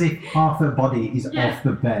 almost as if half her body is off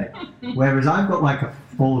the bed. Whereas I've got like a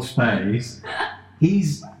full space,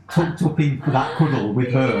 he's tucked up in that cuddle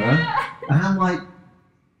with her, and I'm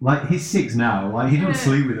like he's 6 now, like he doesn't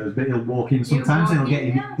sleep with us, but he'll walk in sometimes and he'll get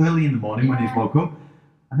in early in the morning when he's woke up,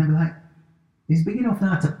 and they'll be like, he's big enough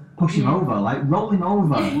now to push him over, like roll him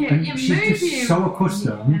over, and she's just so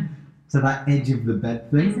accustomed to that edge of the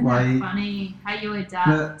bed thing. Isn't like, that funny how you adapt?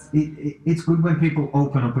 But it's good when people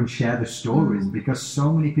open up and share the stories, because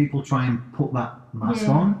so many people try and put that mask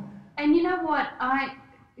on. And you know what?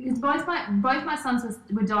 Both my sons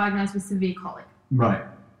were diagnosed with severe colic. Right.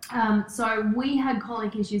 So we had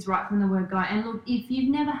colic issues right from the word go. And look, if you've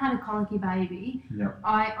never had a colicky baby,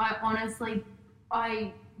 I honestly,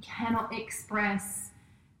 I cannot express,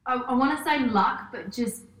 I want to say luck, but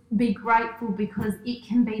just be grateful, because it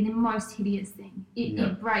can be the most hideous thing.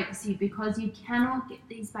 It breaks you, because you cannot get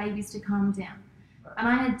these babies to calm down. And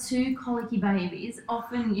I had 2 colicky babies.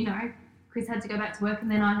 Often, Chris had to go back to work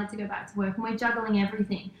and then I had to go back to work, and we're juggling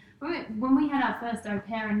everything. When we had our first au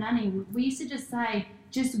pair and nanny, we used to just say,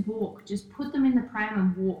 just walk, just put them in the pram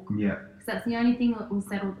and walk. Yeah. Because that's the only thing that will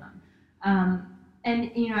settle them.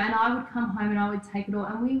 And I would come home and I would take it all,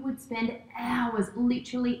 and we would spend hours,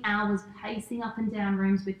 literally hours, pacing up and down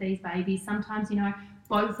rooms with these babies. Sometimes,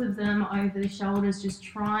 both of them over the shoulders, just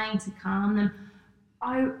trying to calm them.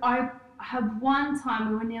 I had one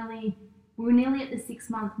time we were nearly at the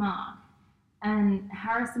 6-month mark, and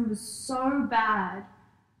Harrison was so bad,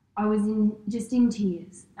 I was in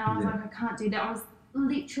tears, and I was like, I can't do that. I was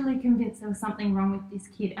literally convinced there was something wrong with this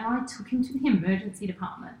kid, and I took him to the emergency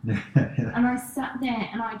department. And I sat there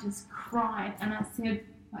and I just cried, and I said,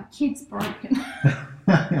 my kid's broken.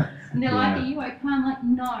 And they're like, are you okay? I'm like,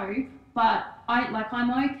 no, but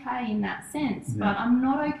I'm okay in that sense, but I'm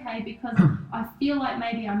not okay because I feel like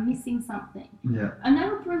maybe I'm missing something. Yeah. And they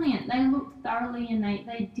were brilliant. They looked thoroughly and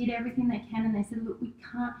they did everything they can, and they said, look, we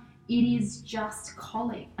can't, it is just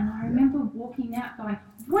colic. And I remember walking out going,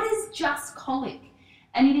 what is just colic?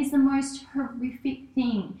 And it is the most horrific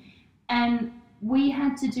thing. And we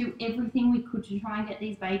had to do everything we could to try and get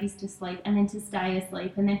these babies to sleep and then to stay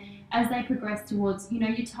asleep. And then as they progress towards,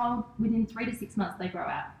 you're told within 3 to 6 months they grow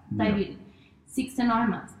out. They didn't. 6 to 9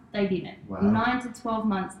 months, they didn't. Wow. 9 to 12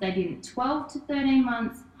 months, they didn't. 12 to 13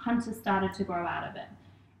 months, Hunter started to grow out of it.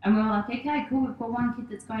 And we were like, okay, cool, we've got one kid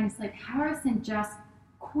that's going to sleep. Harrison just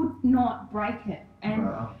could not break it. And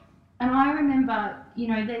I remember,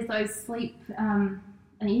 there's those sleep,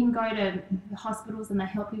 and you can go to hospitals and they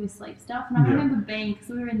help you with sleep stuff. And I remember being, because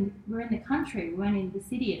we were in the country, we weren't in the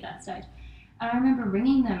city at that stage. And I remember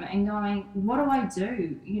ringing them and going, what do I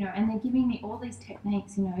do? And they're giving me all these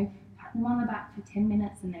techniques, pat them on the back for 10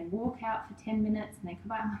 minutes and then walk out for 10 minutes and then come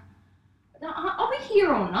back. I'm like, no, I'll be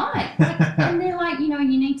here all night. And they're like, you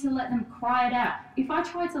need to let them cry it out. If I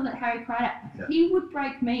tried to let Harry cry it out, he would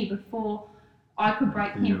break me before I could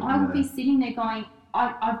break him. I would be sitting there going,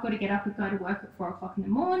 I've got to get up and go to work at 4 o'clock in the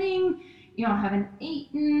morning. I haven't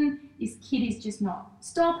eaten. This kid is just not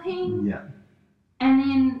stopping. Yeah. And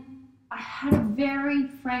then I had a very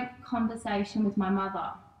frank conversation with my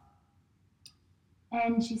mother.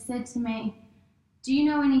 And she said to me, do you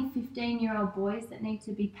know any 15-year-old boys that need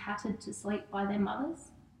to be patted to sleep by their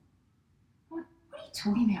mothers? I'm like, what are you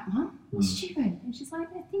talking about, Mum? You're stupid. And she's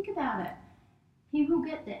like, no, think about it. He will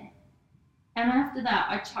get there. And after that,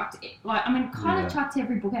 I chucked it. Chucked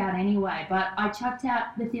every book out anyway, but I chucked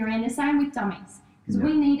out the theory, and the same with dummies. Because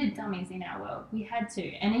we needed dummies in our world. We had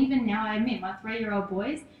to. And even now, I admit, my 3-year-old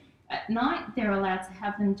boys, at night, they're allowed to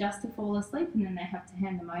have them just to fall asleep, and then they have to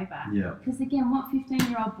hand them over. Yeah. Because again, what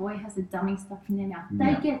 15-year-old boy has a dummy stuck in their mouth?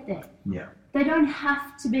 They get there. Yeah. They don't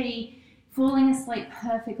have to be falling asleep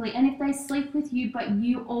perfectly. And if they sleep with you, but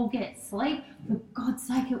you all get sleep, for God's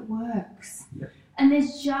sake, it works. Yeah. And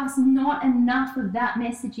there's just not enough of that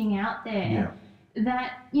messaging out there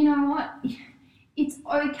that, it's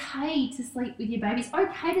okay to sleep with your baby. It's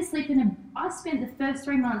okay to sleep I spent the first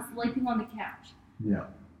 3 months sleeping on the couch. Yeah.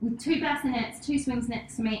 With 2 bassinets, 2 swings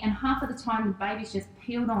next to me, and half of the time the baby's just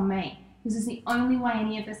peeled on me. Because it's the only way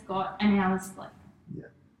any of us got an hour's sleep.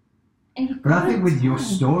 Yeah. But I think with your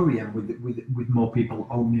story and with more people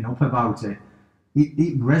opening up about it,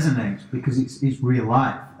 it resonates because it's real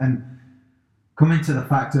life. And coming to the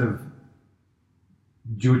fact of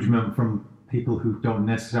judgment from people who don't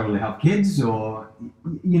necessarily have kids, or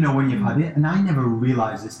when you've had it, and I never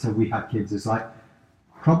realised this till we had kids, it's like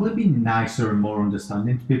probably be nicer and more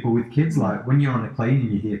understanding to people with kids. Like when you're on a plane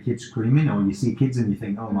and you hear kids screaming, or you see kids and you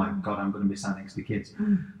think, oh my God, I'm going to be sat next to kids.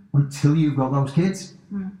 Until you've got those kids,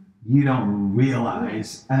 you don't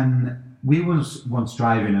realise. And we was once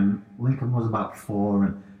driving, and Lincoln was about 4,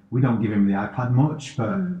 and we don't give him the iPad much,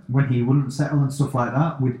 but when he wouldn't settle and stuff like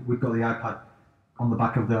that, we'd got the iPad on the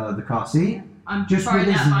back of the car seat, just with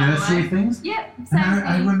his nursery things. Yep, and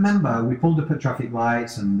I remember we pulled up at traffic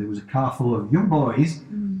lights, and there was a car full of young boys,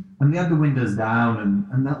 and they had the windows down,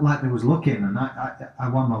 and that like they was looking, and I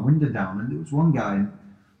wound my window down, and there was one guy,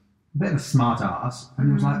 a bit of a smart ass, and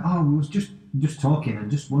he was like, oh, we was just talking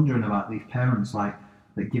and just wondering about these parents like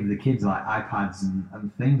that give the kids like iPads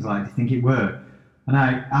and things, like, do you think it worked? And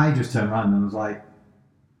I just turned around and was like,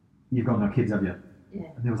 you've got no kids, have you?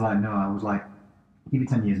 Yeah. And he was like, no. I was like, give it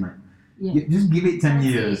 10 years, mate. Yeah. Just give it 10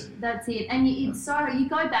 years. That's it. And you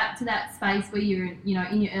go back to that space where you're,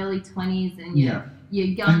 in your early 20s and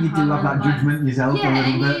you're going and you do have that judgment yourself a little bit.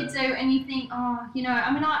 Yeah, and you do, and you think,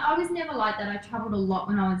 I was never like that. I travelled a lot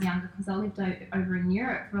when I was younger because I lived over in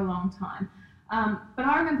Europe for a long time. But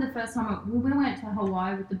I remember the first time we went to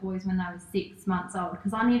Hawaii with the boys when they were 6 months old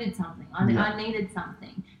because I needed something. I needed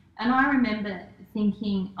something. And I remember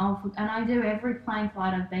thinking, and I do every plane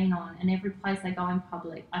flight I've been on and every place I go in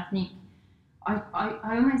public, I think, I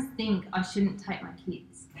almost think I shouldn't take my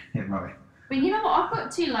kids. Yeah, right. But you know what? I've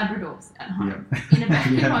got 2 Labradors at home in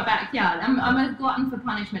my backyard. I'm a glutton for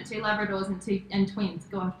punishment. 2 Labradors and twins.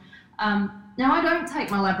 God. Now I don't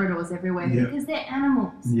take my Labradors everywhere because they're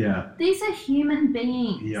animals. Yeah. These are human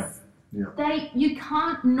beings. Yeah. Yeah. You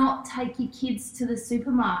can't not take your kids to the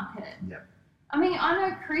supermarket. Yeah. I mean, I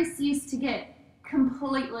know Chris used to get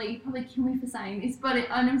completely, probably kill me for saying this, but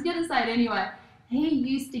I'm going to say it anyway. He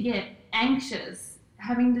used to get anxious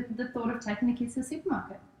having the thought of taking the kids to the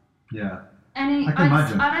supermarket. Yeah. And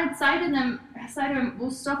I'd say to him,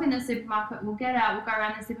 we'll stop in the supermarket, we'll get out, we'll go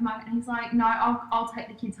around the supermarket. And he's like, no, I'll take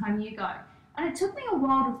the kids home, you go. And it took me a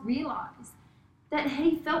while to realise that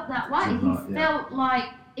he felt that way. Right, He felt like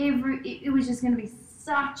it was just going to be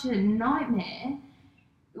such a nightmare.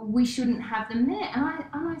 We shouldn't have them there. And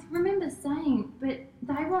I remember saying, but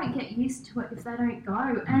they won't get used to it if they don't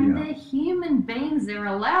go. And they're human beings. They're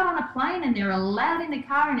allowed on a plane and they're allowed in the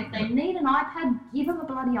car. And if they need an iPad, give them a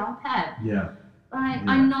bloody iPad. Yeah.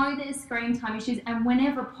 I know there's screen time issues, and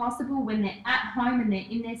whenever possible, when they're at home and they're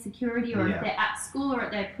in their security, or if they're at school or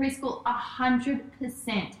at their preschool,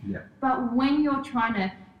 100%. Yeah. But when you're trying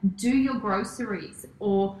to do your groceries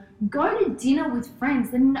or go to dinner with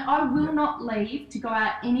friends, then I will not leave to go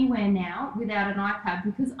out anywhere now without an iPad,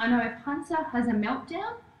 because I know if Hunter has a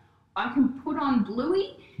meltdown, I can put on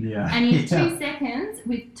Bluey, and in 2 seconds,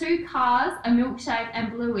 with 2 cars, a milkshake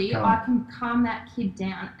and Bluey, I can calm that kid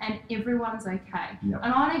down and everyone's okay. Yep.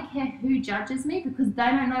 And I don't care who judges me, because they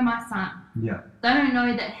don't know my son. Yeah. They don't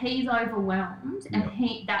know that he's overwhelmed and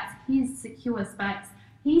that's his secure space.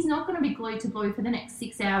 He's not going to be glued to Bluey for the next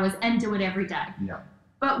 6 hours and do it every day. Yeah.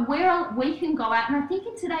 But we can go out, and I think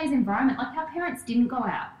in today's environment, like our parents didn't go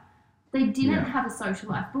out. They didn't have a social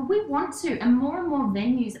life, but we want to, and more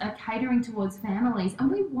venues are catering towards families,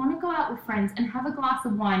 and we want to go out with friends and have a glass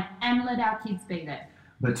of wine and let our kids be there.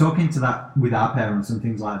 But talking to that with our parents and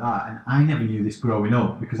things like that, and I never knew this growing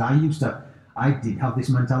up, because I did have this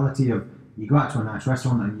mentality of, you go out to a nice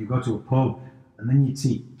restaurant and you go to a pub, and then you'd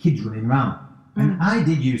see kids running around. And I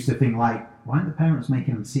did used to think, like, why aren't the parents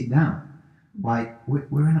making them sit down? Like,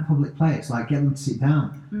 we're in a public place, like, get them to sit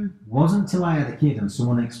down. Wasn't until I had a kid and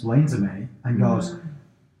someone explained to me and goes,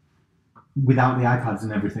 without the iPads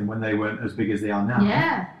and everything, when they weren't as big as they are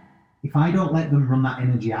now, if I don't let them run that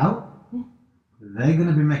energy out, they're going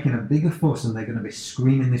to be making a bigger fuss and they're going to be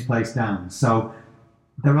screaming this place down. So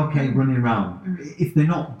they're okay running around. If they're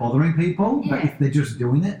not bothering people, but if they're just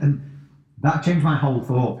doing it, and that changed my whole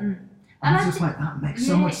thought. I was just like, that makes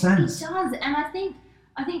so much sense. It does, and I think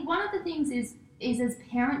one of the things is as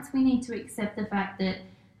parents, we need to accept the fact that,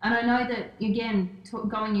 and I know that, again,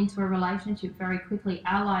 going into a relationship very quickly,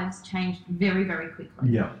 our lives changed very, very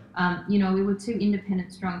quickly. Yeah. We were 2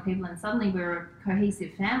 independent, strong people, and suddenly we're a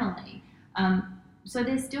cohesive family. So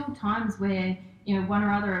there's still times where, one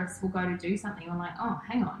or other of us will go to do something, and we're like, oh,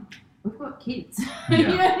 hang on, we've got kids.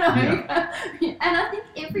 And I think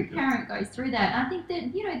every parent goes through that. And I think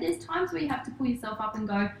that, there's times where you have to pull yourself up and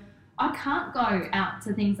go, I can't go out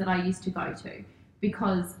to things that I used to go to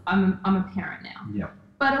because I'm a parent now. Yep.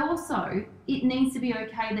 But also, it needs to be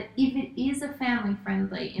okay that if it is a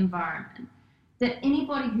family-friendly environment, that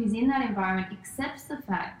anybody who's in that environment accepts the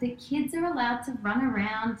fact that kids are allowed to run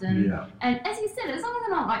around and as you said, as long as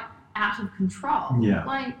they're not, like, out of control. Yeah.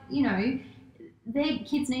 Like, their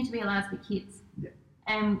kids need to be allowed to be kids. Yeah.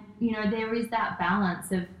 And, there is that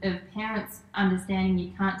balance of parents understanding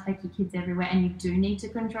you can't take your kids everywhere and you do need to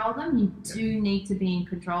control them. You do need to be in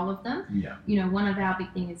control of them. Yeah. One of our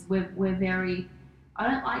big things is we're very, I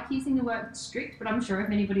don't like using the word strict, but I'm sure if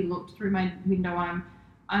anybody looked through my window,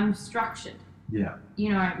 I'm structured. Yeah.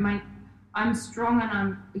 I'm strong,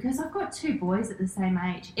 and because I've got 2 boys at the same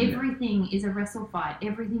age. Everything is a wrestle fight.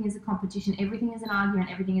 Everything is a competition. Everything is an argument.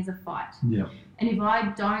 Everything is a fight. Yeah. And if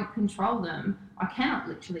I don't control them, I cannot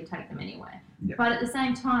literally take them anywhere. Yeah. But at the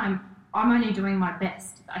same time, I'm only doing my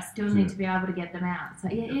best. I still need to be able to get them out. So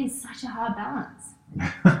it is such a hard balance.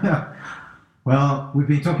 Well, we've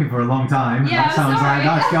been talking for a long time. Yeah, that sounds sorry.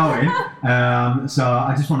 like that's going. So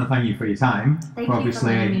I just want to thank you for your time. Thank for you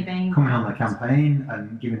obviously for letting me be coming on the campaign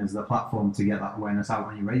and giving us the platform to get that awareness out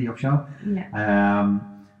on your radio show. Yeah.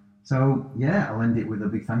 I'll end it with a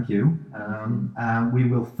big thank you. We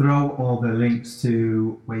will throw all the links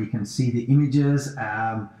to where you can see the images.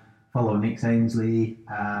 Follow Nick Ainsley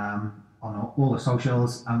on all the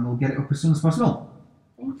socials, and we'll get it up as soon as possible.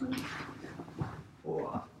 Thank you.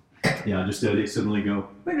 Yeah, I just heard it suddenly go.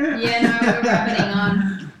 Yeah, no, we're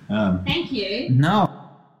rabbiting on. Thank you. No.